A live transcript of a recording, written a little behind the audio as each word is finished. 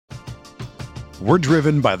We're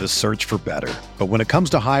driven by the search for better. But when it comes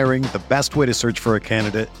to hiring, the best way to search for a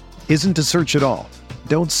candidate isn't to search at all.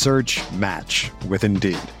 Don't search, match with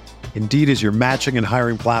Indeed. Indeed is your matching and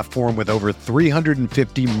hiring platform with over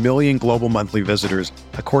 350 million global monthly visitors,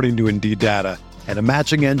 according to Indeed data, and a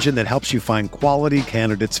matching engine that helps you find quality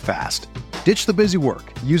candidates fast. Ditch the busy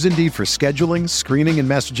work. Use Indeed for scheduling, screening, and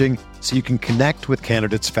messaging so you can connect with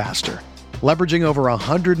candidates faster. Leveraging over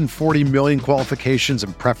 140 million qualifications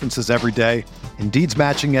and preferences every day, Indeed's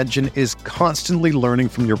matching engine is constantly learning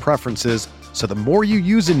from your preferences, so the more you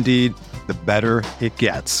use Indeed, the better it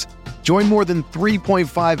gets. Join more than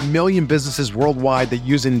 3.5 million businesses worldwide that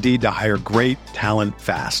use Indeed to hire great talent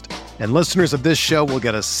fast. And listeners of this show will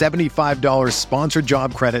get a $75 sponsored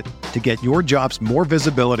job credit to get your jobs more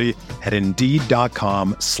visibility at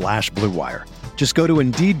Indeed.com/Blue Wire. Just go to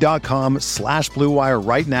Indeed.com/Blue Wire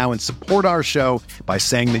right now and support our show by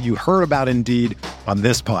saying that you heard about Indeed on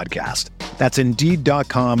this podcast. That's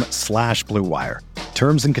Indeed.com/Blue Wire.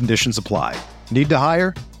 Terms and conditions apply. Need to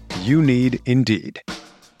hire? You need Indeed.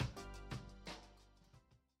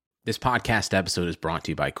 This podcast episode is brought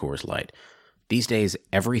to you by Coors Light. These days,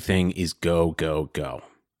 everything is go, go, go.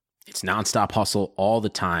 It's nonstop hustle all the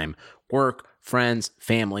time. Work, friends,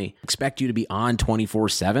 family expect you to be on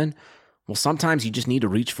 24/7. Well, sometimes you just need to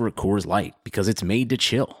reach for a Coors Light because it's made to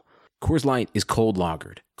chill. Coors Light is cold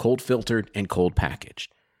lagered, cold filtered, and cold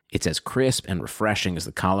packaged. It's as crisp and refreshing as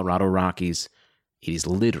the Colorado Rockies. It is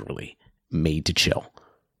literally made to chill.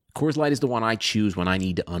 Coors Light is the one I choose when I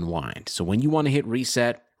need to unwind. So when you want to hit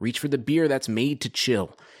reset, reach for the beer that's made to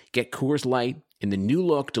chill. Get Coors Light in the new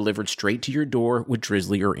look delivered straight to your door with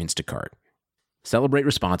Drizzly or Instacart. Celebrate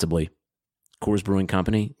responsibly. Coors Brewing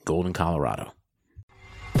Company, Golden, Colorado.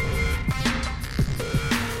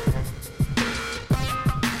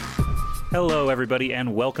 Hello, everybody,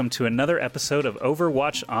 and welcome to another episode of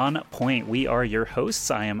Overwatch on Point. We are your hosts.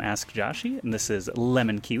 I am Ask Joshi, and this is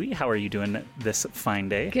Lemon Kiwi. How are you doing this fine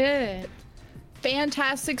day? Good.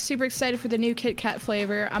 Fantastic. Super excited for the new Kit Kat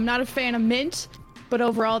flavor. I'm not a fan of mint, but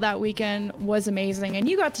overall that weekend was amazing. And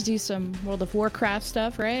you got to do some World of Warcraft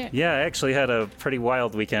stuff, right? Yeah, I actually had a pretty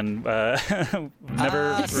wild weekend.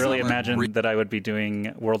 Never really imagined that I would be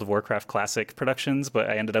doing World of Warcraft Classic productions, but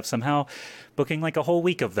I ended up somehow booking like a whole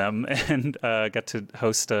week of them and got to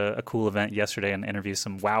host a cool event yesterday and interview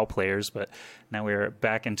some WoW players. But now we're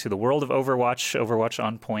back into the world of Overwatch. Overwatch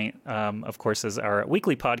on Point, of course, is our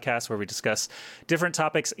weekly podcast where we discuss different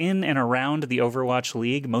topics in and around the Overwatch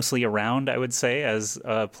League, mostly around, I would say, as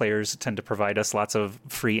players tend to provide us lots of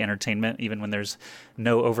free entertainment, even when there's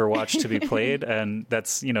no Overwatch to be played. And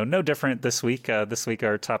that's, no different this week. This week,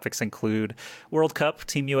 our topics include World Cup,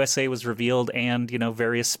 Team USA was revealed, and,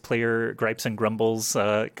 various player gripes and grumbles,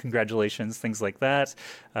 congratulations, things like that.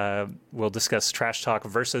 We'll discuss trash talk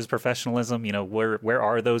versus professionalism. Where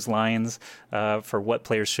are those lines for what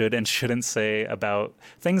players should and shouldn't say about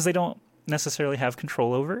things they don't necessarily have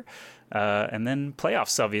control over. And then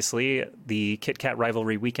playoffs, obviously. The Kit Kat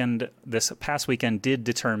rivalry weekend this past weekend did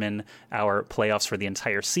determine our playoffs for the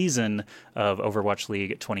entire season of Overwatch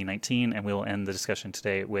League 2019, and we'll end the discussion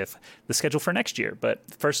today with the schedule for next year. But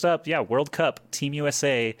first up, World Cup, Team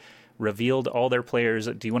USA revealed all their players.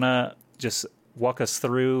 Do you want to just walk us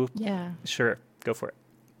through? Yeah. Sure, go for it.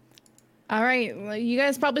 All right. Well, you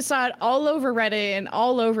guys probably saw it all over Reddit and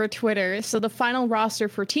all over Twitter. So the final roster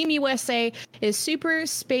for Team USA is Super,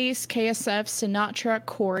 Space, KSF, Sinatra,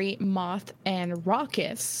 Corey, Moth, and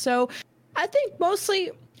Raucus. So I think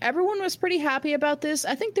mostly everyone was pretty happy about this.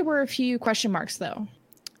 I think there were a few question marks, though.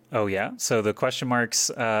 Oh, yeah. So the question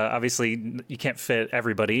marks, obviously, you can't fit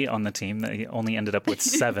everybody on the team. They only ended up with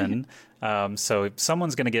 7. So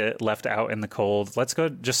someone's going to get left out in the cold. Let's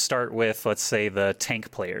just start with, let's say, the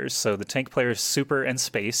tank players. So the tank players, Super and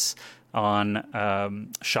Space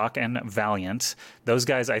on Shock and Valiant. Those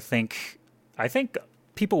guys, I think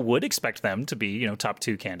people would expect them to be, top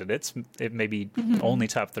 2 candidates. It may be only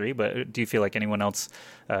top 3, but do you feel like anyone else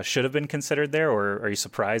should have been considered there, or are you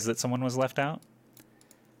surprised that someone was left out?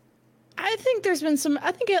 I think there's been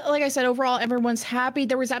like I said, overall, everyone's happy.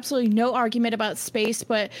 There was absolutely no argument about Space,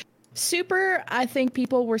 but Super, I think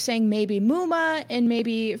people were saying maybe Muma and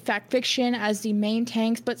maybe Fact Fiction as the main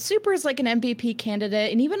tanks, but Super is like an MVP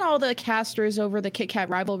candidate, and even all the casters over the Kit Kat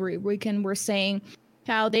rivalry weekend were saying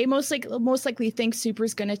how they most likely think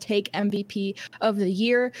Super's going to take MVP of the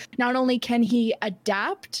year. Not only can he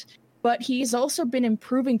adapt, but he's also been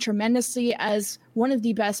improving tremendously as one of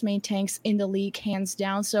the best main tanks in the league, hands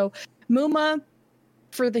down. So Muma,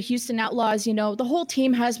 for the Houston Outlaws, the whole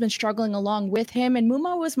team has been struggling along with him, and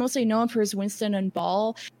Muma was mostly known for his Winston and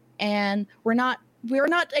Ball, and we're not we're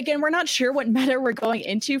not sure what meta we're going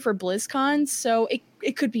into for BlizzCon, so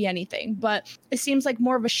it could be anything. But it seems like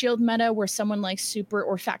more of a shield meta where someone like Super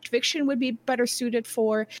or Fact Fiction would be better suited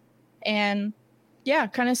for. And yeah,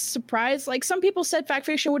 kind of surprised. Like some people said Fact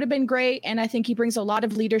Fiction would have been great, and I think he brings a lot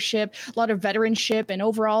of leadership, a lot of veteranship, and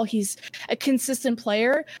overall he's a consistent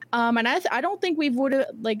player. And I don't think we would have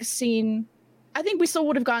seen. I think we still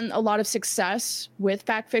would have gotten a lot of success with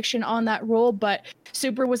Fact Fiction on that role, but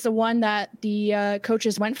Super was the one that the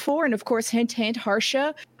coaches went for, and of course, hint hint,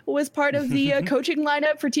 Harsha was part of the coaching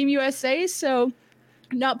lineup for Team USA. So.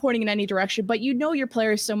 Not pointing in any direction, but you know your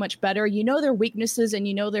players so much better. You know their weaknesses and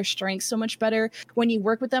you know their strengths so much better when you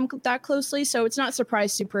work with them that closely. So it's not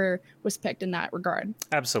surprised Super was picked in that regard.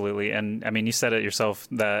 Absolutely. And I mean, you said it yourself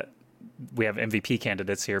that we have MVP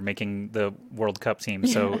candidates here making the World Cup team.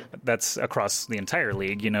 So that's across the entire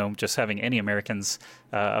league. Just having any Americans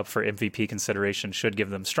up for MVP consideration should give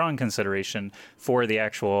them strong consideration for the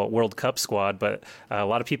actual World Cup squad. But a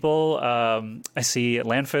lot of people, I see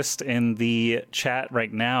Landfist in the chat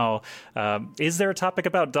right now. Is there a topic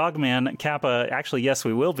about Dogman? Kappa, actually, yes,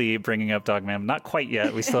 we will be bringing up Dogman. Not quite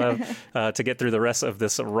yet. We still have to get through the rest of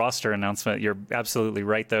this roster announcement. You're absolutely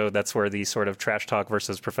right, though. That's where the sort of trash talk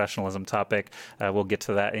versus professionalism topic, we'll get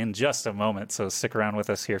to that in just a moment. So stick around with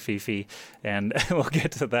us here, Fifi, and we'll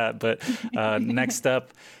get to that. But next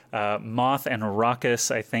up, Moth and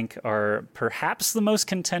Raucus, I think, are perhaps the most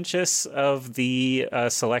contentious of the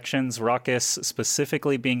selections. Raucus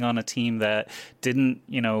specifically being on a team that didn't,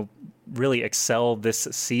 really excel this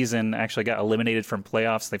season, actually got eliminated from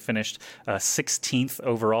playoffs. They finished 16th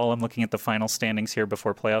overall. I'm looking at the final standings here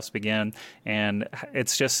before playoffs began. And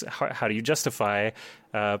it's just, how do you justify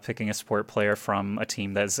picking a support player from a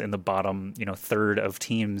team that's in the bottom, third of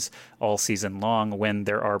teams all season long when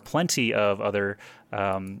there are plenty of other,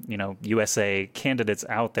 USA candidates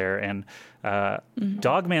out there. And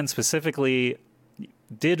Dogman specifically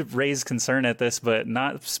did raise concern at this, but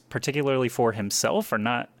not particularly for himself or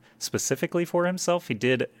not specifically for himself. He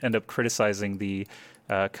did end up criticizing the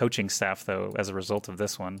coaching staff, though, as a result of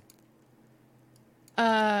this one.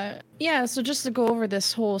 So just to go over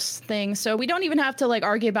this whole thing, so we don't even have to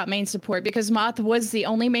argue about main support because Moth was the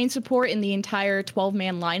only main support in the entire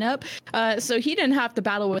 12-man lineup, so he didn't have to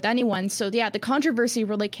battle with anyone. So yeah, the controversy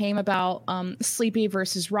really came about Sleepy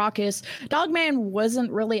versus Raucus. Dogman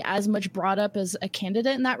wasn't really as much brought up as a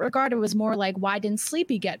candidate in that regard. It was more like, why didn't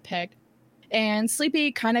Sleepy get picked? And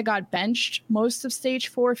Sleepy kind of got benched most of Stage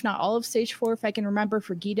 4, if not all of Stage 4, if I can remember,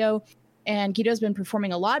 for Guido. And Guido's been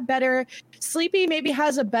performing a lot better. Sleepy maybe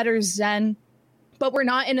has a better Zen, but we're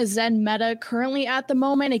not in a Zen meta currently at the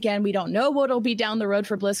moment. Again, we don't know what will be down the road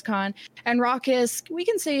for BlizzCon. And Raucus, we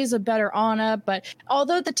can say is a better Ana, but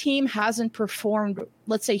although the team hasn't performed,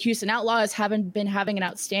 let's say Houston Outlaws haven't been having an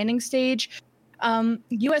outstanding stage,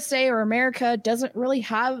 USA or America doesn't really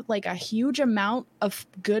have a huge amount of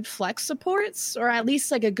good flex supports, or at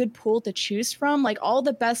least a good pool to choose from. All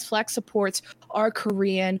the best flex supports are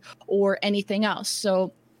Korean or anything else.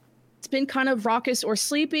 So it's been kind of Raucus or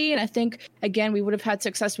Sleepy, and I think again we would have had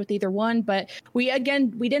success with either one, but we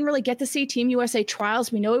didn't really get to see Team USA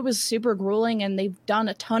trials. We know it was super grueling, and they've done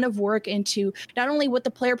a ton of work into not only what the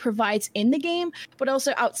player provides in the game, but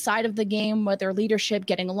also outside of the game, with their leadership,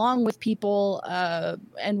 getting along with people,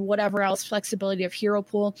 and whatever else, flexibility of hero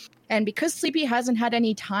pool. And because Sleepy hasn't had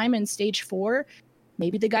any time in Stage 4,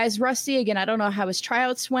 maybe the guy's rusty. Again, I don't know how his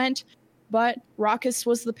tryouts went, but Raucus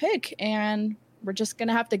was the pick, and we're just going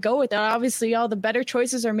to have to go with that. Obviously, all the better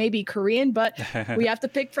choices are maybe Korean, but we have to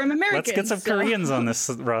pick from Americans. Let's get some Koreans on this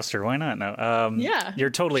roster. Why not? No. Yeah. You're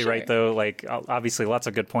totally right, though. Obviously, lots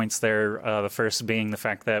of good points there. The first being the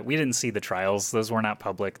fact that we didn't see the trials. Those were not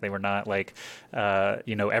public. They were not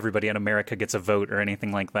everybody in America gets a vote or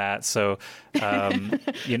anything like that. So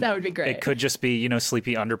that would be great. It could just be,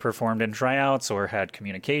 Sleepy underperformed in tryouts or had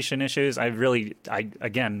communication issues.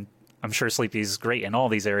 I'm sure Sleepy's great in all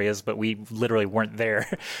these areas, but we literally weren't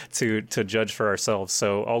there to judge for ourselves.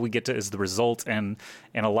 So all we get to is the result. And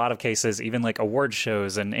in a lot of cases, even award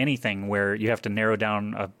shows and anything where you have to narrow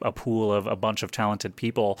down a pool of a bunch of talented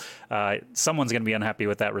people, someone's going to be unhappy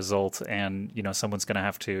with that result. And, someone's going to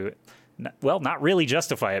have to, not really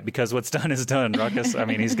justify it, because what's done is done. Raucus,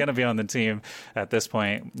 he's going to be on the team at this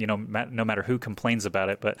point, no matter who complains about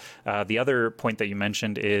it. But the other point that you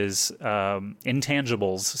mentioned is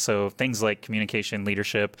intangibles. So things like communication,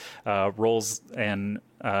 leadership, roles, and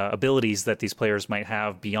abilities that these players might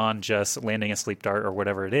have beyond just landing a sleep dart or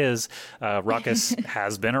whatever it is. Ruckus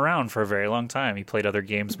has been around for a very long time. He played other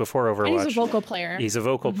games before Overwatch. And he's a vocal player. He's a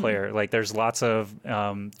vocal player. Like, there's lots of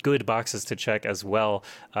good boxes to check as well,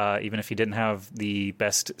 even if he didn't have the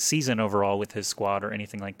best season overall with his squad or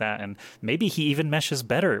anything like that. And maybe he even meshes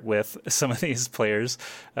better with some of these players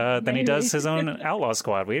than he does his own Outlaw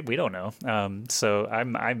squad. We don't know. So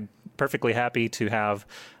I'm perfectly happy to have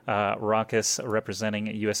Ruckus representing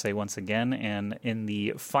USA once again. And in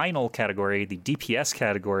the final category, the DPS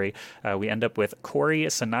category, we end up with Corey,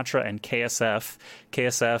 Sinatraa, and KSF.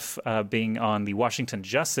 KSF being on the Washington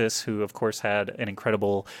Justice, who of course had an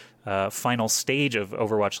incredible final stage of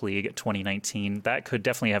Overwatch League 2019. That could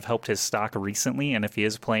definitely have helped his stock recently, and if he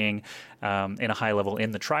is playing in a high level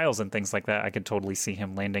in the trials and things like that, I could totally see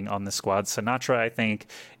him landing on the squad. Sinatraa, I think,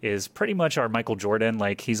 is pretty much our Michael Jordan.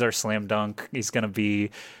 Like, he's our slam dunk. He's going to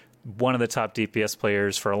be one of the top DPS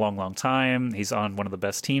players for a long, long time. He's on one of the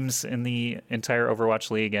best teams in the entire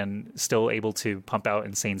Overwatch League and still able to pump out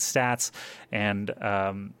insane stats. And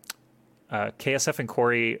KSF and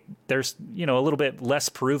Corey, there's, a little bit less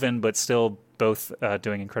proven, but still both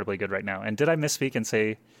doing incredibly good right now. And did I misspeak and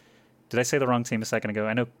say, did I say the wrong team a second ago?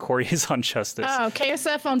 I know Corey is on Justice. Oh,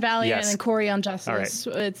 KSF on Valiant and Corey on Justice.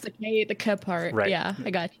 All right. It's the K part. Right. Yeah,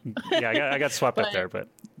 I got you. I got swapped up there, but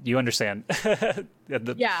you understand.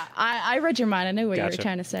 Yeah, I read your mind. I knew what you were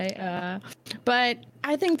trying to say. But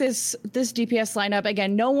I think this DPS lineup,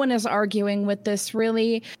 again, no one is arguing with this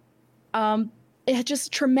really. It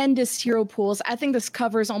just tremendous hero pools. I think this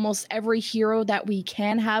covers almost every hero that we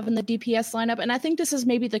can have in the DPS lineup. And I think this is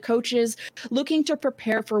maybe the coaches looking to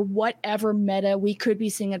prepare for whatever meta we could be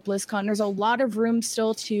seeing at BlizzCon. There's a lot of room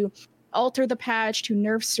still to alter the patch, to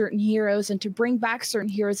nerf certain heroes, and to bring back certain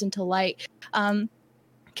heroes into light.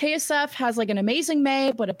 KSF has like an amazing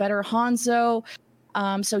Mei, but a better Hanzo.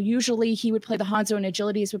 So usually he would play the Hanzo, and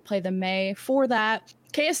Agilities would play the Mei for that.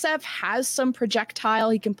 KSF has some projectile.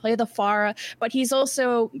 He can play the Pharah, but he's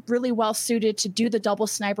also really well suited to do the double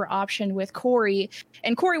sniper option with Corey.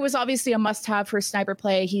 And Corey was obviously a must-have for sniper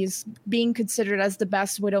play. He's being considered as the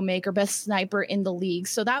best Widowmaker, best sniper in the league.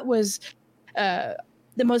 So that was the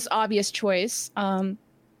most obvious choice. And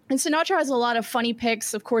Sinatraa has a lot of funny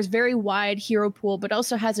picks, of course, very wide hero pool, but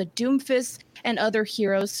also has a Doomfist and other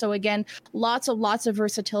heroes. So again, lots of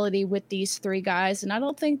versatility with these three guys. And I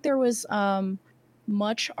don't think there was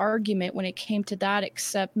much argument when it came to that,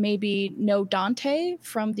 except maybe no Dante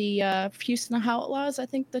from the Houston Outlaws, I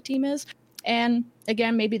think the team is. And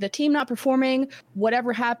again, maybe the team not performing,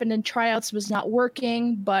 whatever happened in tryouts was not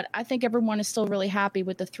working, but I think everyone is still really happy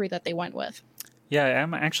with the three that they went with. Yeah,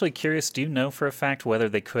 I'm actually curious, do you know for a fact whether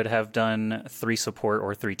they could have done 3 support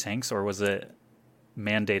or 3 tanks, or was it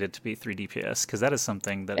mandated to be 3 DPS? Because that is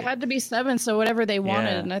something that... It had to be 7, so whatever they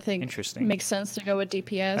wanted, and I think interesting. It makes sense to go with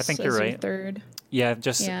DPS. I think you're right. Third. Yeah,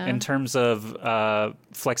 just in terms of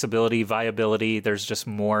flexibility, viability, there's just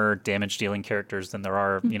more damage-dealing characters than there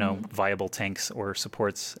are, viable tanks or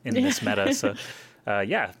supports in this meta. So,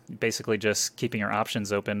 basically just keeping your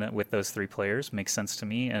options open with those 3 players makes sense to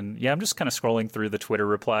me. And yeah, I'm just kind of scrolling through the Twitter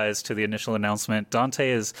replies to the initial announcement.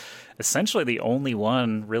 Dante is essentially the only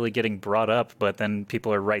one really getting brought up, but then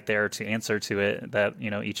people are right there to answer to it that,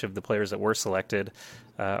 each of the players that were selected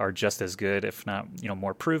are just as good, if not,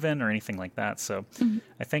 more proven or anything like that. So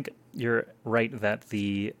I think you're right that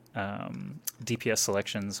the DPS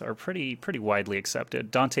selections are pretty widely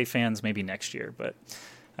accepted. Dante fans maybe next year, but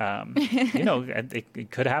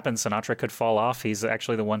it could happen. Sinatraa could fall off. He's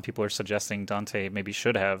actually the one people are suggesting Dante maybe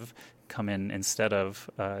should have come in instead of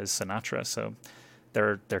Sinatraa. So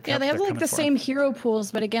they have like the same hero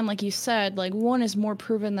pools, but again, like you said, like one is more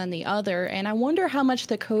proven than the other. And I wonder how much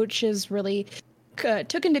the coaches really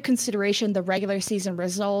took into consideration the regular season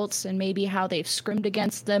results and maybe how they've scrimmed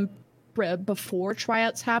against them before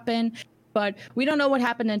tryouts happen. But we don't know what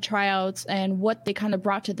happened in tryouts and what they kind of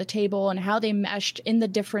brought to the table and how they meshed in the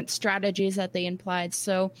different strategies that they implied.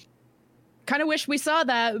 So kind of wish we saw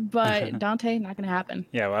that, but Dante, not going to happen.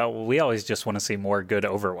 Yeah, well, we always just want to see more good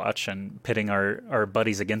Overwatch, and pitting our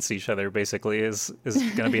buddies against each other basically is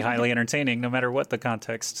going to be highly entertaining no matter what the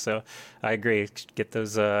context. So I agree. Get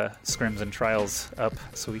those scrims and trials up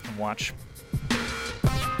so we can watch.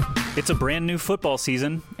 It's a brand new football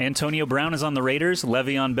season. Antonio Brown is on the Raiders,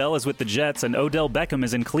 Le'Veon Bell is with the Jets, and Odell Beckham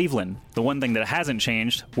is in Cleveland. The one thing that hasn't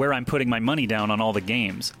changed, where I'm putting my money down on all the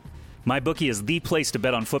games. MyBookie is the place to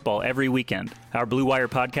bet on football every weekend. Our Blue Wire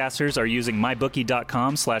podcasters are using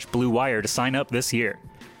mybookie.com/Blue Wire to sign up this year.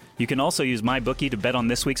 You can also use MyBookie to bet on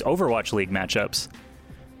this week's Overwatch League matchups.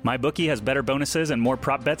 MyBookie has better bonuses and more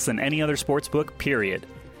prop bets than any other sportsbook, period.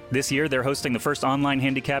 This year, they're hosting the first online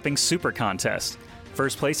handicapping super contest.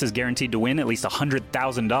 First place is guaranteed to win at least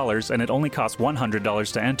 $100,000, and it only costs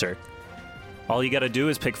 $100 to enter. All you got to do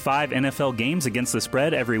is pick 5 NFL games against the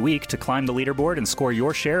spread every week to climb the leaderboard and score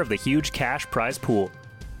your share of the huge cash prize pool.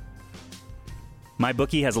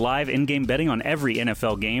 MyBookie has live in-game betting on every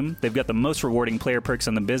NFL game. They've got the most rewarding player perks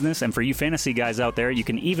in the business, and for you fantasy guys out there, you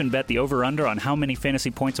can even bet the over-under on how many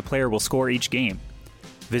fantasy points a player will score each game.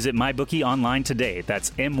 Visit MyBookie online today.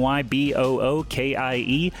 That's MyBookie,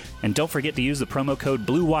 and don't forget to use the promo code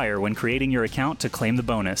BLUEWIRE when creating your account to claim the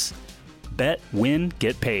bonus. Bet, win,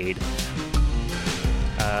 get paid.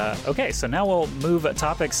 Okay, so now we'll move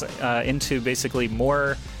topics into basically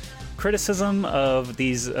more criticism of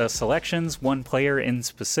these selections. One player in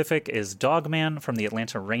specific is Dogman from the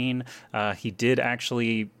Atlanta Reign. He did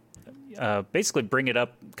actually basically bring it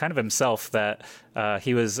up kind of himself that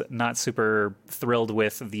he was not super thrilled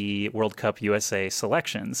with the World Cup USA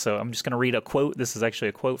selection. So I'm just going to read a quote. This is actually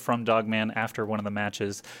a quote from Dogman after one of the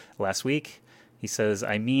matches last week. He says,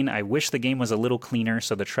 I wish the game was a little cleaner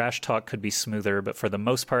so the trash talk could be smoother, but for the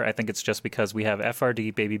most part, I think it's just because we have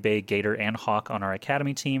FRD, Baby Bay, Gator, and Hawk on our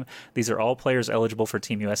academy team. These are all players eligible for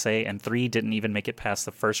Team USA, and 3 didn't even make it past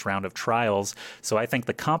the first round of trials. So I think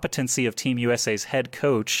the competency of Team USA's head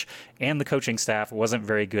coach and the coaching staff wasn't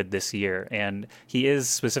very good this year. And he is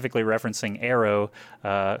specifically referencing Arrow,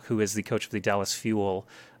 who is the coach of the Dallas Fuel,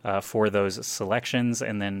 for those selections.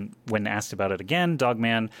 And then when asked about it again,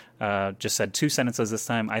 Dogman just said 2 sentences this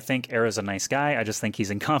time. I think Arrow's a nice guy. I just think he's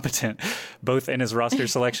incompetent, both in his roster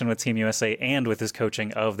selection with Team USA and with his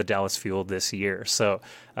coaching of the Dallas Fuel this year. So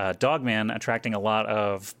Dogman attracting a lot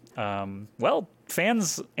of,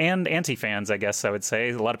 fans and anti-fans, I guess I would say.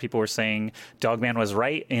 A lot of people were saying Dogman was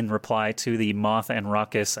right in reply to the Moth and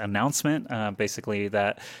Raucus announcement, basically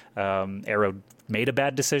that Arrow made a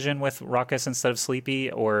bad decision with Raucus instead of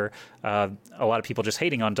Sleepy, or a lot of people just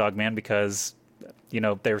hating on Dogman because,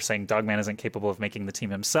 they were saying Dogman isn't capable of making the team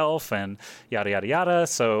himself and yada, yada, yada.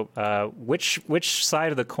 So which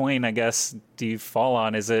side of the coin, I guess, do you fall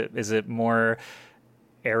on? Is it more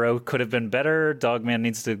Arrow could have been better? Dogman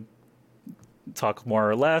needs to talk more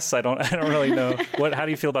or less? I don't really know. How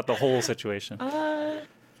do you feel about the whole situation? I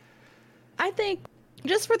think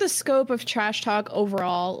just for the scope of trash talk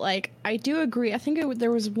overall, I do agree. I think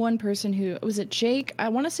there was one person who, was it Jake? I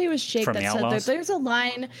want to say it was Jake From that the said Outlaws? that there's a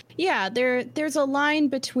line. Yeah, there's a line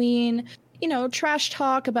between, trash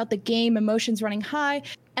talk about the game, emotions running high,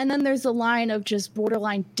 and then there's a line of just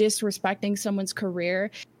borderline disrespecting someone's career.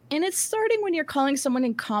 And it's starting when you're calling someone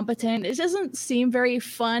incompetent. It doesn't seem very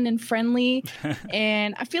fun and friendly.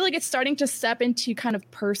 And I feel like it's starting to step into kind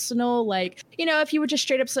of personal, if you would just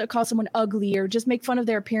straight up call someone ugly or just make fun of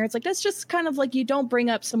their appearance, that's just kind of you don't bring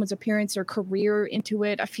up someone's appearance or career into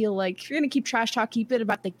it. I feel like if you're going to keep trash talk, keep it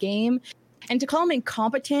about the game. And to call him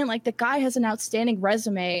incompetent, the guy has an outstanding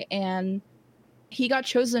resume and he got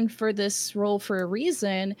chosen for this role for a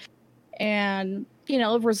reason. And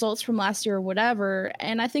results from last year or whatever.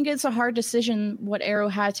 And I think it's a hard decision what Arrow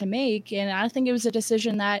had to make. And I think it was a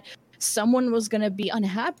decision that someone was going to be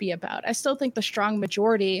unhappy about. I still think the strong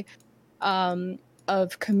majority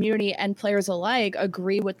of community and players alike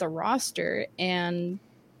agree with the roster. And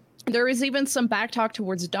there was even some backtalk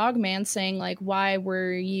towards Dogman saying, why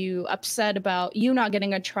were you upset about you not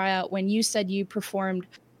getting a tryout when you said you performed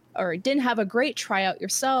or didn't have a great tryout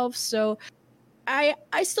yourself? So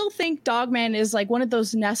I still think Dogman is one of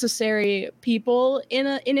those necessary people in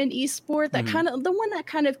an esport that kind of the one that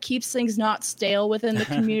kind of keeps things not stale within the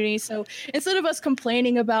community. So instead of us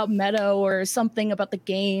complaining about meta or something about the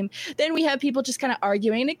game, then we have people just kind of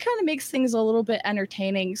arguing, and it kind of makes things a little bit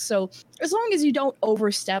entertaining. So as long as you don't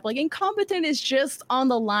overstep, incompetent is just on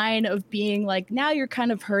the line of being now you're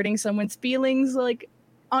kind of hurting someone's feelings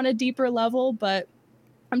on a deeper level. But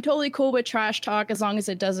I'm totally cool with trash talk as long as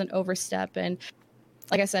it doesn't overstep. And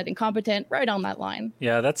like I said, incompetent, right on that line.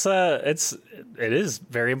 Yeah, that's it is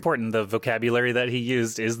very important. The vocabulary that he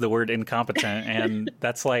used is the word incompetent, and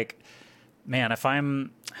that's man, if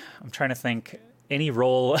I'm trying to think any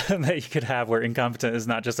role that you could have where incompetent is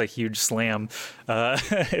not just a huge slam.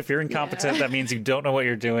 If you're incompetent, that means you don't know what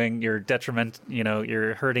you're doing. You're detriment.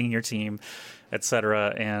 You're hurting your team,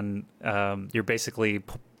 etc. And you're basically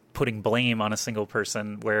putting blame on a single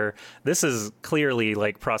person, where this is clearly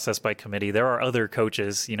processed by committee. There are other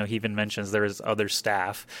coaches, he even mentions there is other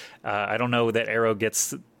staff. I don't know that Arrow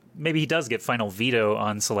gets, maybe he does get final veto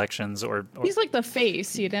on selections or he's the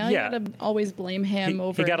face, Yeah. You gotta always blame him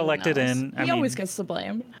over. He got elected else. in. He always gets the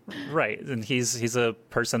blame. Right. And he's a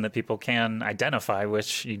person that people can identify,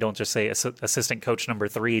 which you don't just say assistant coach number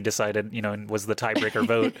 3 decided, and was the tiebreaker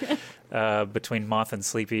vote. between Moth and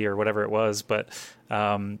Sleepy or whatever it was. But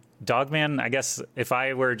Dogman, I guess if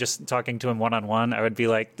I were just talking to him one-on-one, I would be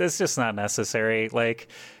like, this is just not necessary. Like,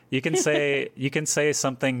 you can say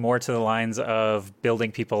something more to the lines of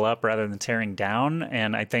building people up rather than tearing down.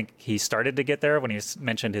 And I think he started to get there when he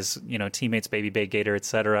mentioned his, teammates, Baby Bay Gator,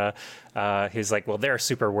 etc. He's like, well, they're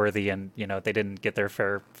super worthy, and they didn't get their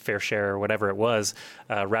fair share or whatever it was,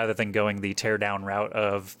 rather than going the tear down route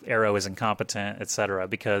of Arrow is incompetent, etc.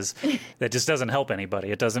 Because that just doesn't help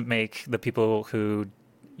anybody. It doesn't make the people who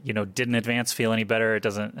didn't advance feel any better. It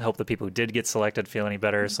doesn't help the people who did get selected feel any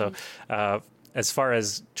better. Mm-hmm. So as far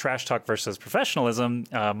as trash talk versus professionalism,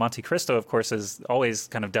 Monte Cristo, of course, is always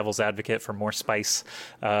kind of devil's advocate for more spice,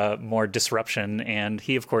 more disruption. And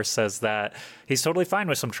he, of course, says that he's totally fine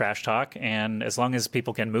with some trash talk. And as long as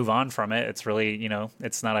people can move on from it, it's really,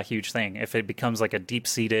 it's not a huge thing. If it becomes like a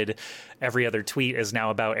deep-seated, every other tweet is now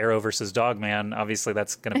about Arrow versus Dogman, obviously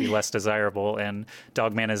that's going to be less desirable. And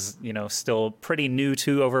Dogman is, still pretty new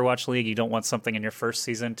to Overwatch League. You don't want something in your first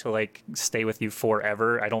season to like stay with you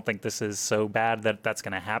forever. I don't think this is so bad that that's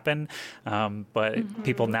going to happen, but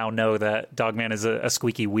people now know that Dogman is a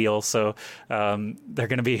squeaky wheel, so they're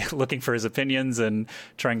going to be looking for his opinions and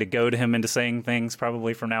trying to goad him into saying things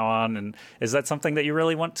probably from now on. And is that something that you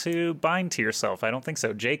really want to bind to yourself? I don't think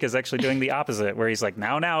so. Jake is actually doing the opposite, where he's like,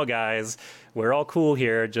 now guys, we're all cool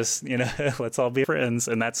here, just let's all be friends.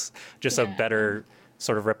 And that's just a better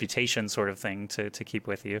sort of reputation sort of thing to keep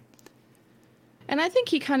with you. And I think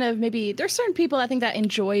he kind of there's certain people I think that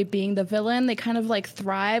enjoy being the villain. They kind of like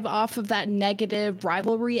thrive off of that negative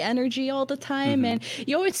rivalry energy all the time. Mm-hmm. And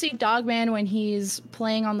you always see Dogman when he's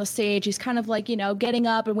playing on the stage. He's kind of like, getting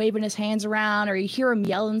up and waving his hands around, or you hear him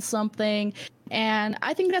yelling something. And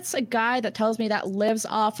I think that's a guy that tells me that lives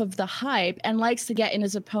off of the hype and likes to get in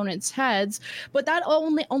his opponent's heads. But that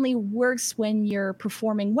only works when you're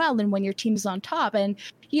performing well and when your team's on top. And,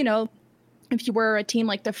 if you were a team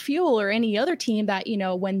like the Fuel or any other team that,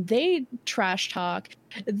 when they trash talk,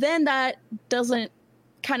 then that doesn't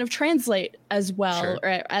kind of translate as well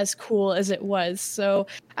or as cool as it was. So,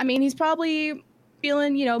 I mean, he's probably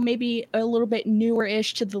feeling, maybe a little bit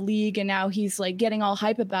newer-ish to the league, and now he's like getting all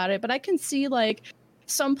hype about it. But I can see like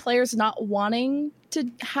some players not wanting to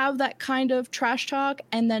have that kind of trash talk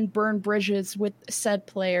and then burn bridges with said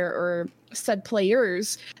player or said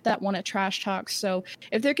players that want to trash talk. So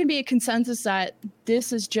if there can be a consensus that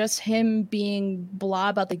this is just him being blah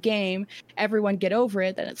about the game, everyone get over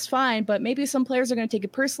it, then it's fine. But maybe some players are going to take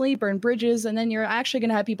it personally, burn bridges, and then you're actually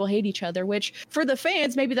going to have people hate each other, which for the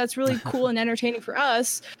fans, maybe that's really cool and entertaining for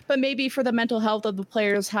us, but maybe for the mental health of the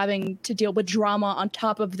players having to deal with drama on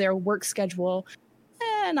top of their work schedule,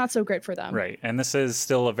 not so great for them. Right. And this is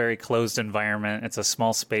still a very closed environment. It's a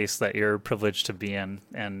small space that you're privileged to be in,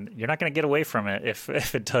 and you're not going to get away from it if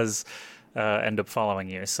it does end up following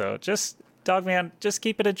you. So just, Dogman, just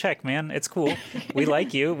keep it in check, man. It's cool. We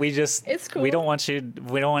like you. It's cool. We don't want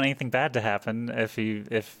anything bad to happen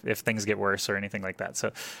if things get worse or anything like that.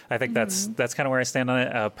 So I think that's kind of where I stand on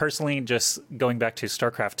it. Personally, just going back to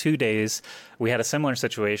StarCraft 2 days, we had a similar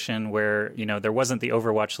situation where, there wasn't the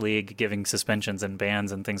Overwatch League giving suspensions and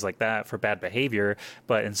bans and things like that for bad behavior.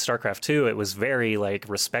 But in StarCraft 2, it was very like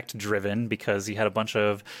respect driven, because you had a bunch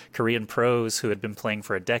of Korean pros who had been playing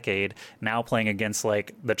for a decade now playing against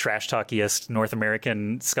like the trash talkiest North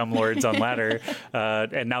American scumlords on ladder,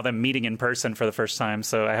 and now them meeting in person for the first time.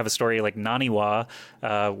 So I have a story like Naniwa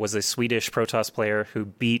was a Swedish Protoss player who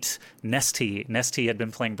beat Nesty. Nesty had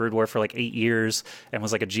been playing Brood War for like 8 years and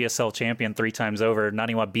was like a GSL champion 3 times over.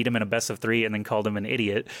 Naniwa beat him in a best of 3 and then called him an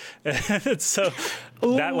idiot. So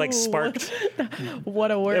that like sparked.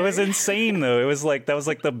 What a word. It was insane though. It was like, that was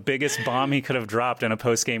like the biggest bomb he could have dropped in a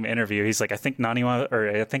post-game interview. He's like, I think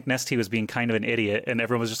Nesty was being kind of an idiot, and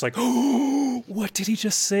everyone was just like, oh, what did he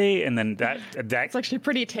just say? And then that it's actually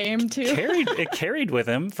pretty tame too. carried with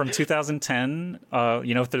him from 2010,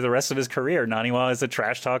 through the rest of his career. Naniwa is a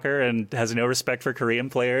trash talker and has no respect for Korean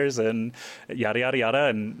players and yada yada yada.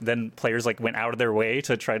 And then players like went out of their way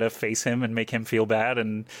to try to face him and make him feel bad,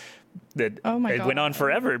 and it went on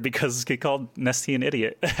forever because he called Nesty an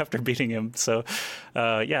idiot after beating him. So,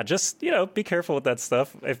 just be careful with that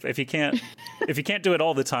stuff. If you can't do it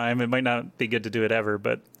all the time, it might not be good to do it ever.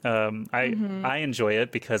 But I enjoy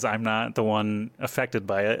it because I'm not the one affected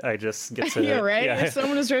by it. I just get to. You're right. If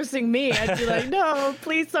someone was roasting me, I'd be like, no,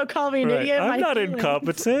 please don't call me an idiot. I'm not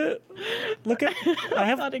incompetent. Look at I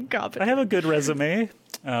have a good resume.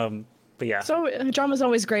 But yeah. So drama's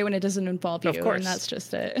always great when it doesn't involve you, of course. And that's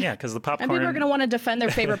just it. Yeah, because the popcorn. And people are going to want to defend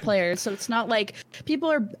their favorite players, so it's not like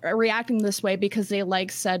people are reacting this way because they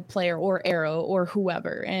like said player or Arrow or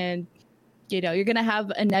whoever. And you're going to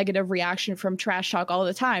have a negative reaction from trash talk all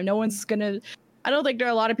the time. No one's going to, I don't think there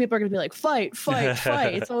are a lot of people are going to be like, fight, fight,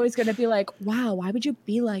 fight. It's always going to be like, wow, why would you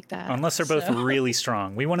be like that? Unless they're both really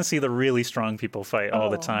strong. We want to see the really strong people fight all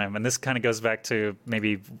the time. And this kind of goes back to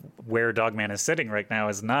maybe where Dogman is sitting right now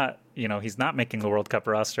is not, he's not making the World Cup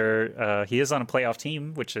roster. He is on a playoff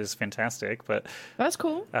team, which is fantastic. But that's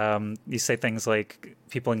cool. You say things like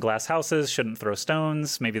people in glass houses shouldn't throw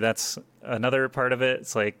stones. Maybe that's another part of it.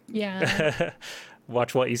 It's like,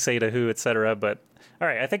 watch what you say to who, etc. But all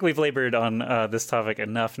right, I think we've labored on this topic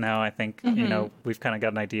enough now. I think, we've kind of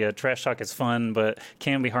got an idea. Trash talk is fun, but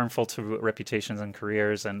can be harmful to reputations and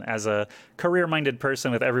careers. And as a career-minded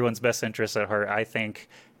person with everyone's best interests at heart, I think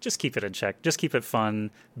just keep it in check. Just keep it fun.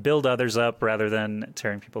 Build others up rather than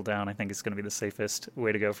tearing people down. I think it's going to be the safest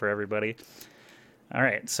way to go for everybody. All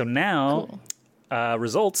right, so now... Cool.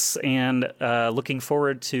 Results and looking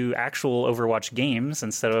forward to actual Overwatch games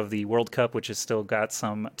instead of the World Cup, which has still got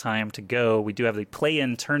some time to go. We do have the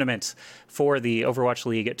play-in tournament for the Overwatch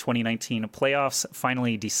League 2019 playoffs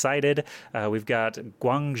finally decided. We've got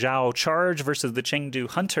Guangzhou Charge versus the Chengdu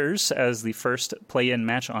Hunters as the first play-in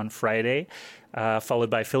match on Friday. Followed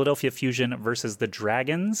by Philadelphia Fusion versus the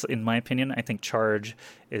Dragons. In my opinion, I think Charge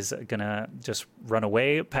is going to just run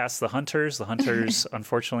away past the Hunters. The Hunters,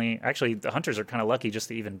 unfortunately, actually, the Hunters are kind of lucky just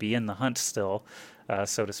to even be in the hunt still,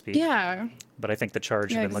 so to speak. Yeah. But I think the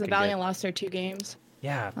Charge have been looking good. Valiant lost their 2 games.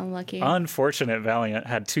 Yeah. Unlucky. Unfortunate Valiant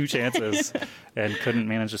had 2 chances and couldn't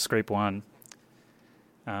manage to scrape one.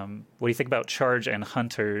 What do you think about Charge and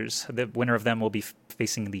Hunters? The winner of them will be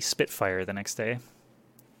facing the Spitfire the next day.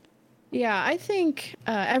 Yeah, I think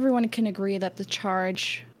everyone can agree that the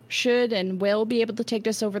Charge should and will be able to take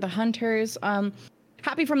this over the Hunters.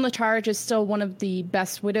 Happy from the Charge is still one of the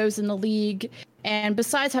best Widows in the league. And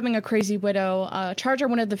besides having a crazy Widow, Charge are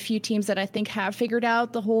one of the few teams that I think have figured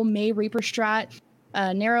out the whole Mei Reaper strat.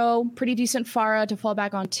 Narrow, pretty decent Pharah to fall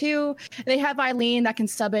back on too. They have Eileen that can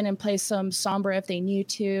sub in and play some Sombra if they need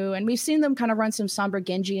to. And we've seen them kind of run some Sombra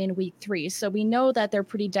Genji in week 3. So we know that they're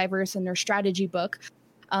pretty diverse in their strategy book.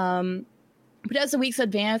 But as the weeks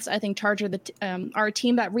advance, I think Charge are a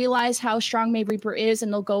team that realize how strong Mei Reaper is,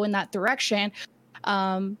 and they'll go in that direction.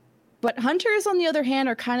 But Hunters, on the other hand,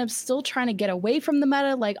 are kind of still trying to get away from the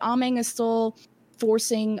meta. Like, Ameng is still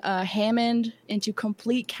forcing Hammond into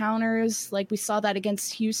complete counters. Like, we saw that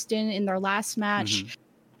against Houston in their last match. Mm-hmm.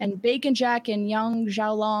 And Bacon Jack and Yang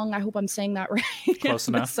Xiaolong, I hope I'm saying that right. Close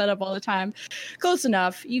enough. Set up all the time. Close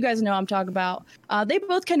enough. You guys know what I'm talking about. They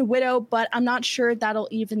both can Widow, but I'm not sure that'll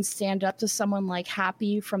even stand up to someone like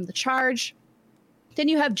Happy from the Charge. Then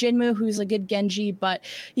you have Jinmu, who's a good Genji, but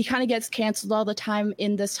he kind of gets canceled all the time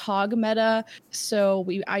in this Hog meta. So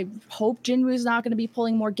I hope Jinmu's not going to be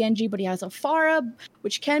pulling more Genji, but he has a Pharah,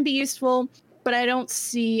 which can be useful. But I don't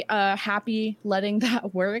see Happy letting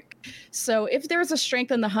that work. So if there's a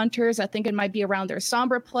strength in the Hunters, I think it might be around their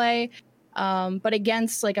Sombra play. But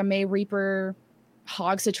against like a Mei Reaper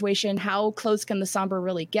Hog situation, how close can the Sombra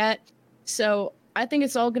really get? So I think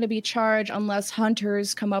it's all going to be Charge unless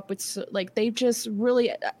Hunters come up with, like, they've just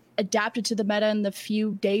really adapted to the meta in the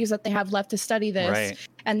few days that they have left to study this. Right.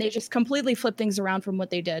 And they just completely flip things around from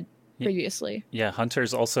what they did previously. Yeah,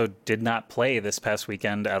 Hunters also did not play this past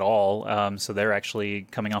weekend at all. So they're actually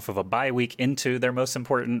coming off of a bye week into their most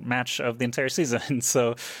important match of the entire season.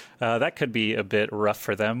 So that could be a bit rough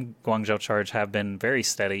for them. Guangzhou Charge have been very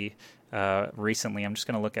steady recently. I'm just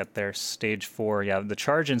going to look at their stage 4. Yeah, the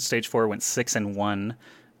Charge in stage 4 went 6-1.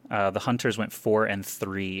 The Hunters went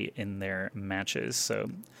 4-3 in their matches. So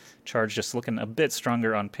Charge just looking a bit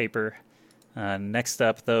stronger on paper. Next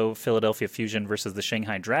up, though, Philadelphia Fusion versus the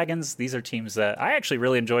Shanghai Dragons. These are teams that I actually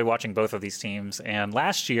really enjoy watching both of these teams. And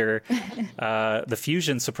last year, the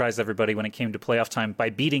Fusion surprised everybody when it came to playoff time by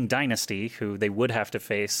beating Dynasty, who they would have to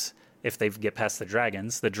face if they get past the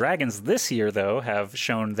Dragons. The Dragons this year, though, have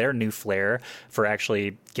shown their new flair for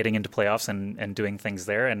actually getting into playoffs and doing things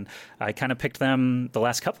there. And I kind of picked them the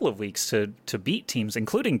last couple of weeks to beat teams,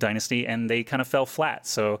 including Dynasty, and they kind of fell flat.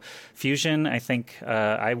 So Fusion, I think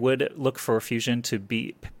I would look for Fusion to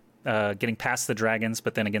beat getting past the Dragons,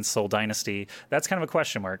 but then against Seoul Dynasty, that's kind of a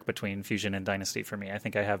question mark between Fusion and Dynasty for me. I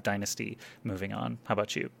think I have Dynasty moving on. How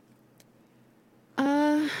about you?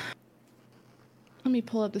 Let me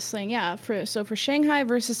pull up this thing. Yeah, for Shanghai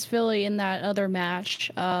versus Philly in that other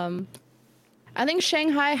match, I think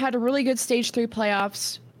Shanghai had a really good stage 3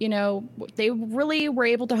 playoffs. You know, they really were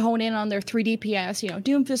able to hone in on their 3 DPS, you know,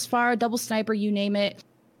 Doomfist, Pharah, Double Sniper, you name it.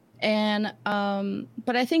 And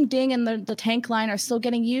but I think Ding and the tank line are still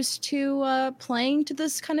getting used to playing to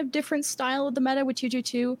this kind of different style of the meta with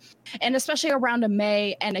 222, and especially around a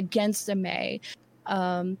Mei and against a Mei.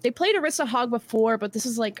 They played Orisa Hog before, but this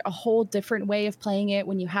is like a whole different way of playing it.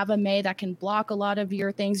 When you have a Mei that can block a lot of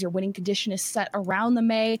your things, your winning condition is set around the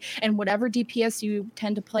Mei and whatever DPS you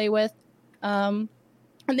tend to play with. And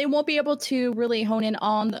they won't be able to really hone in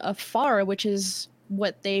on the Pharah, which is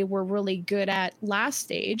what they were really good at last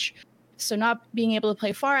stage. So not being able to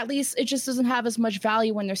play Pharah, at least it just doesn't have as much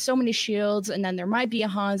value when there's so many shields, and then there might be a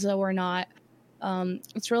Hanzo or not.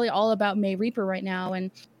 It's really all about Mei Reaper right now,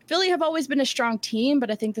 and Philly have always been a strong team,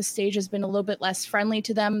 but I think the stage has been a little bit less friendly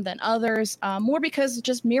to them than others, more because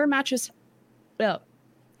just mirror matches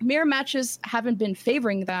haven't been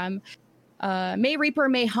favoring them. Mei Reaper,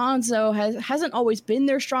 Mei Hanzo hasn't always been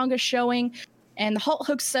their strongest showing, and the Halt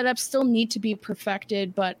Hook setups still need to be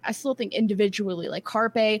perfected, but I still think individually, like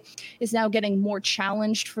Carpe is now getting more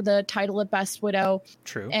challenged for the title of Best Widow.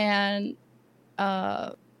 True. And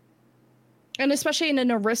especially in an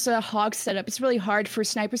Orisa Hog setup, it's really hard for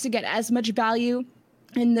snipers to get as much value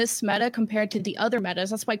in this meta compared to the other metas.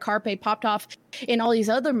 That's why Carpe popped off in all these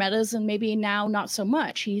other metas, and maybe now not so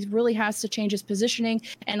much. He really has to change his positioning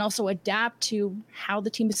and also adapt to how the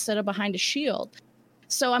team is set up behind a shield.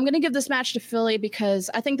 So I'm going to give this match to Philly because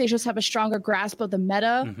I think they just have a stronger grasp of the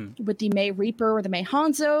meta with the Mei Reaper or the Mei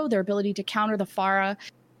Hanzo, their ability to counter the Pharah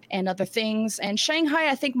and other things. And Shanghai,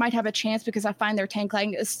 I think, might have a chance because I find their tank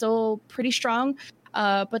line is still pretty strong.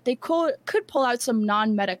 But they could pull out some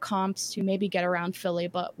non-meta comps to maybe get around Philly,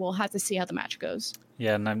 but we'll have to see how the match goes.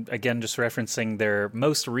 Yeah, and I'm, again, just referencing their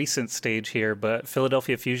most recent stage here, but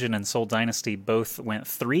Philadelphia Fusion and Seoul Dynasty both went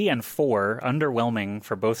 3 and 4, underwhelming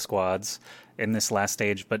for both squads in this last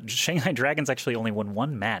stage, but Shanghai Dragons actually only won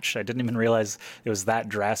 1 match. I didn't even realize it was that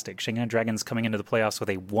drastic. Shanghai Dragons coming into the playoffs with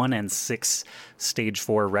a 1-6 stage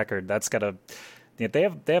 4 record. That's got a... They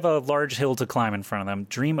have a large hill to climb in front of them.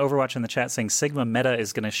 Dream Overwatch in the chat saying Sigma meta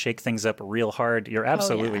is going to shake things up real hard. You're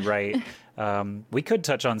absolutely right. We could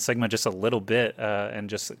touch on Sigma just a little bit and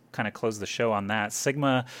just kind of close the show on that.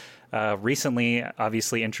 Sigma recently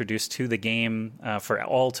obviously introduced to the game for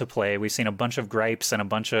all to play. We've seen a bunch of gripes and a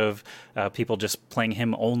bunch of people just playing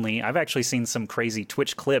him only. I've actually seen some crazy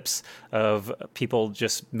Twitch clips of people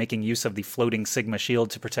just making use of the floating Sigma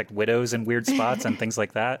shield to protect widows in weird spots and things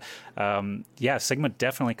like that. Yeah, Sigma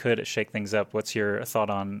definitely could shake things up. What's your thought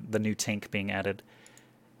on the new tank being added?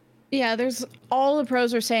 Yeah, there's all the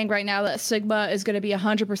pros are saying right now that Sigma is going to be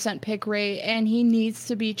 100% pick rate, and he needs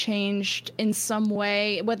to be changed in some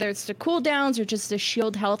way, whether it's the cooldowns or just the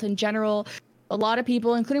shield health in general. A lot of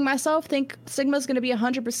people, including myself, think Sigma's going to be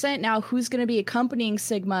 100%. Now, who's going to be accompanying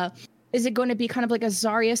Sigma? Is it going to be kind of like a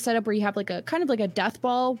Zarya setup where you have like a kind of like a death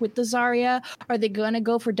ball with the Zarya? Are they going to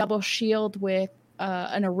go for double shield with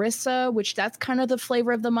an Orisa, which that's kind of the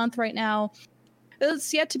flavor of the month right now?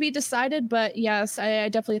 It's yet to be decided, but yes, I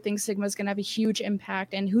definitely think Sigma's going to have a huge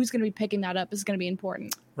impact, and who's going to be picking that up is going to be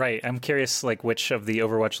important. Right. I'm curious, like, which of the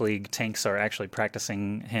Overwatch League tanks are actually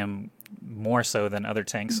practicing him more so than other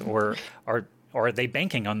tanks, or are they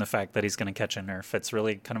banking on the fact that he's going to catch a nerf? It's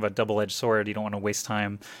really kind of a double-edged sword. You don't want to waste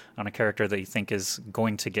time on a character that you think is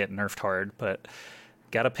going to get nerfed hard, but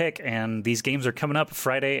got to pick. And these games are coming up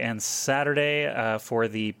Friday and Saturday for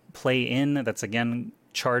the play-in. That's, again,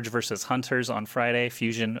 Charge versus Hunters on Friday,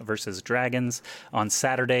 Fusion versus Dragons. On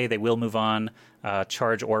Saturday, they will move on.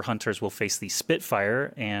 Charge or Hunters will face the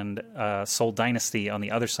Spitfire and Seoul Dynasty on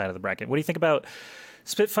the other side of the bracket. What do you think about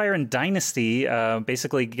Spitfire and Dynasty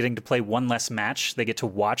basically getting to play one less match? They get to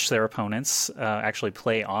watch their opponents actually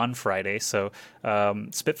play on Friday. So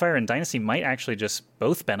Spitfire and Dynasty might actually just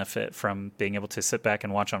both benefit from being able to sit back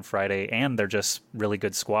and watch on Friday, and they're just really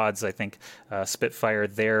good squads. I think Spitfire,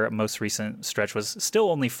 their most recent stretch was still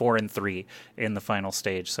only 4 and 3 in the final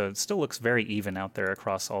stage. So it still looks very even out there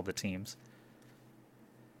across all the teams.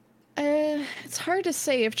 It's hard to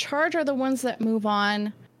say. If Charge are the ones that move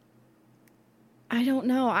on, I don't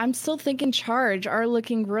know. I'm still thinking Charge are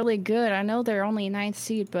looking really good. I know they're only 9th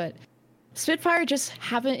seed, but Spitfire just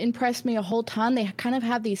haven't impressed me a whole ton. They kind of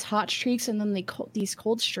have these hot streaks and then these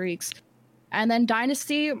cold streaks. And then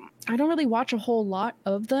Dynasty, I don't really watch a whole lot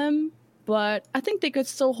of them, but I think they could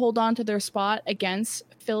still hold on to their spot against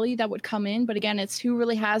Philly that would come in. But again, it's who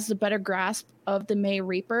really has the better grasp of the Mei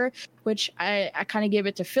Reaper, which I kind of gave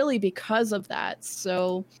it to Philly because of that.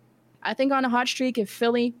 So I think on a hot streak, if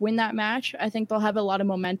Philly win that match, I think they'll have a lot of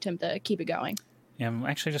momentum to keep it going. Yeah, I'm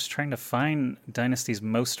actually just trying to find Dynasty's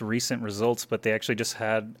most recent results, but they actually just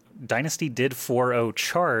had... Dynasty did 4-0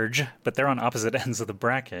 Charge, but they're on opposite ends of the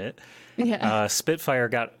bracket. Yeah. Spitfire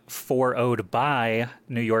got 4-0'd by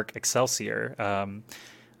New York Excelsior.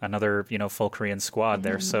 another, full Korean squad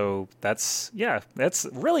there. So that's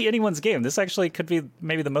really anyone's game. This actually could be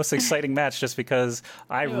maybe the most exciting match, just because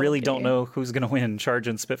I really don't know who's going to win. Charge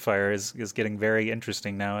and Spitfire is getting very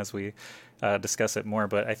interesting now as we discuss it more.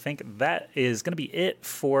 But I think that is going to be it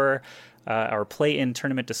for our play-in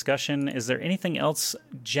tournament discussion. Is there anything else,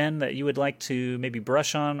 Jen, that you would like to maybe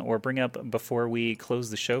brush on or bring up before we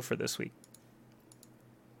close the show for this week?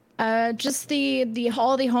 Just the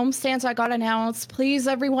holiday homestands that got announced. Please,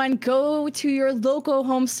 everyone, go to your local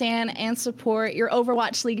homestand and support your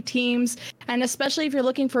Overwatch League teams. And especially if you're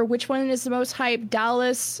looking for which one is the most hyped,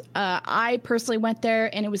 Dallas. I personally went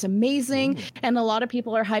there and it was amazing. And a lot of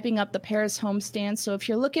people are hyping up the Paris homestand. So if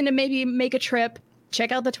you're looking to maybe make a trip,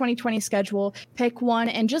 check out the 2020 schedule, pick one,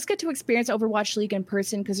 and just get to experience Overwatch League in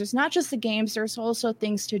person, because there's not just the games, there's also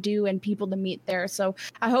things to do and people to meet there. So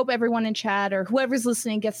I hope everyone in chat or whoever's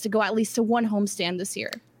listening gets to go at least to one homestand this year.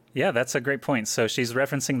 Yeah, that's a great point. So she's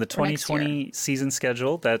referencing the 2020 season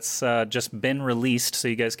schedule that's just been released, so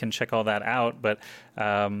you guys can check all that out. But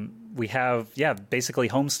we have, basically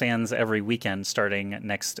homestands every weekend starting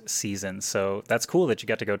next season. So that's cool that you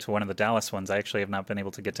got to go to one of the Dallas ones. I actually have not been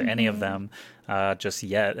able to get to any of them just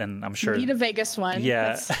yet, and I'm sure... We need a Vegas one.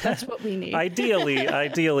 Yeah. That's what we need.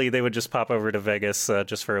 Ideally, they would just pop over to Vegas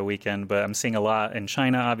just for a weekend, but I'm seeing a lot in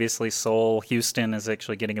China, obviously. Seoul, Houston is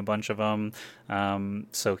actually getting a bunch of them.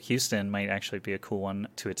 So Houston might actually be a cool one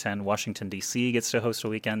to attend. Washington, D.C. gets to host a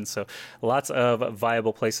weekend. So lots of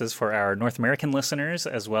viable places for our North American listeners,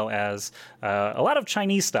 as well as a lot of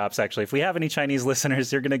Chinese stops, actually. If we have any Chinese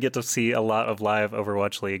listeners, you're going to get to see a lot of live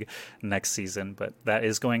Overwatch League next season. But that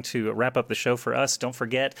is going to wrap up the show for us. Don't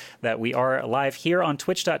forget that we are live here on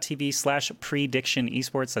twitch.tv/Prediction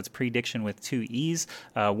Esports. That's Prediction with 2 E's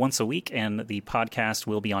once a week. And the podcast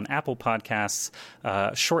will be on Apple Podcasts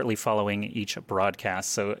shortly following each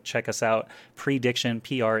broadcast. So check us out. Prediction,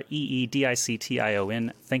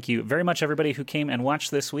 Preediction. Thank you very much, everybody who came and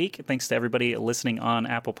watched this week. Thanks to everybody listening on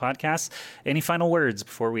Apple Podcasts. Any final words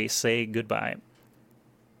before we say goodbye?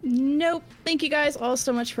 Nope. Thank you guys all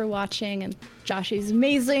so much for watching, and Josh is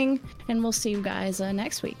amazing, and we'll see you guys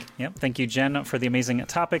next week. Yep. Thank you, Jen, for the amazing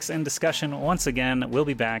topics and discussion. Once again, we'll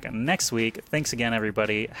be back next week. Thanks again,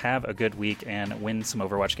 everybody. Have a good week and win some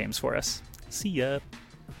Overwatch games for us. See ya.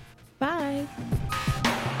 Bye.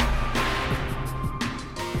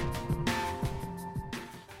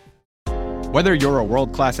 Whether you're a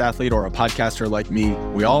world-class athlete or a podcaster like me,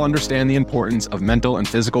 we all understand the importance of mental and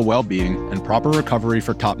physical well-being and proper recovery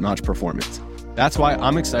for top-notch performance. That's why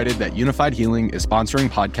I'm excited that Unified Healing is sponsoring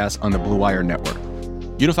podcasts on the Blue Wire Network.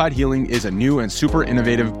 Unified Healing is a new and super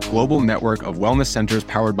innovative global network of wellness centers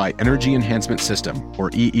powered by Energy Enhancement System,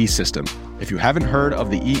 or EE System. If you haven't heard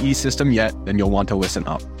of the EE System yet, then you'll want to listen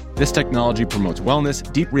up. This technology promotes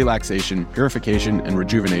wellness, deep relaxation, purification, and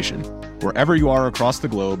rejuvenation. Wherever you are across the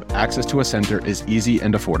globe, access to a center is easy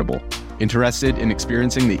and affordable. Interested in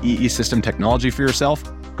experiencing the EE System technology for yourself?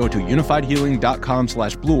 Go to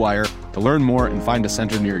unifiedhealing.com/bluewire to learn more and find a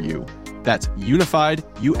center near you. That's unified,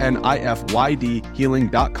 UNIFYD,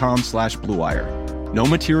 healing.com/bluewire. No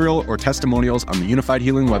material or testimonials on the Unified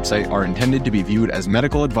Healing website are intended to be viewed as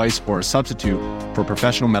medical advice or a substitute for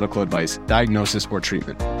professional medical advice, diagnosis, or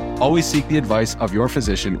treatment. Always seek the advice of your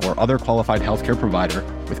physician or other qualified healthcare provider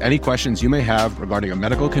with any questions you may have regarding a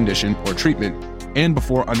medical condition or treatment, and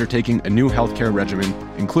before undertaking a new healthcare regimen,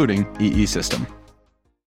 including EE System.